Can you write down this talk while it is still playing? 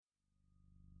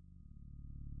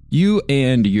You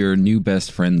and your new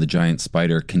best friend, the giant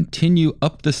spider, continue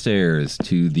up the stairs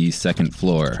to the second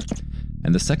floor.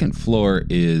 And the second floor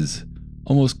is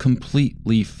almost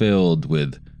completely filled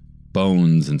with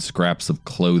bones and scraps of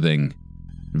clothing,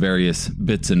 various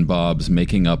bits and bobs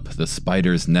making up the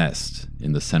spider's nest.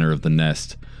 In the center of the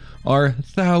nest are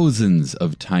thousands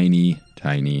of tiny,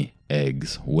 tiny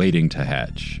eggs waiting to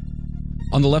hatch.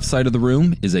 On the left side of the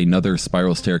room is another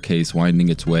spiral staircase winding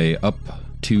its way up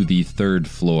to the third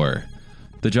floor.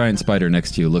 The giant spider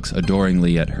next to you looks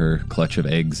adoringly at her clutch of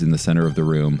eggs in the center of the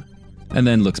room, and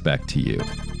then looks back to you.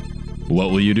 What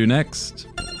will you do next?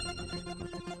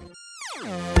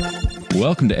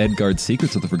 Welcome to Edgard's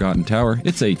Secrets of the Forgotten Tower.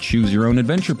 It's a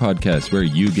choose-your-own-adventure podcast where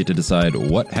you get to decide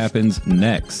what happens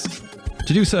next.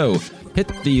 To do so, hit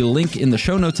the link in the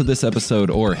show notes of this episode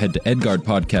or head to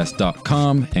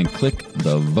edgardpodcast.com and click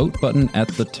the vote button at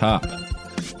the top.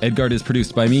 Edgard is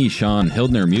produced by me, Sean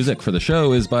Hildner. Music for the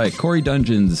show is by Corey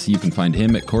Dungeons. You can find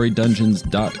him at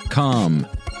corydungeons.com.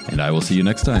 And I will see you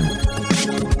next time.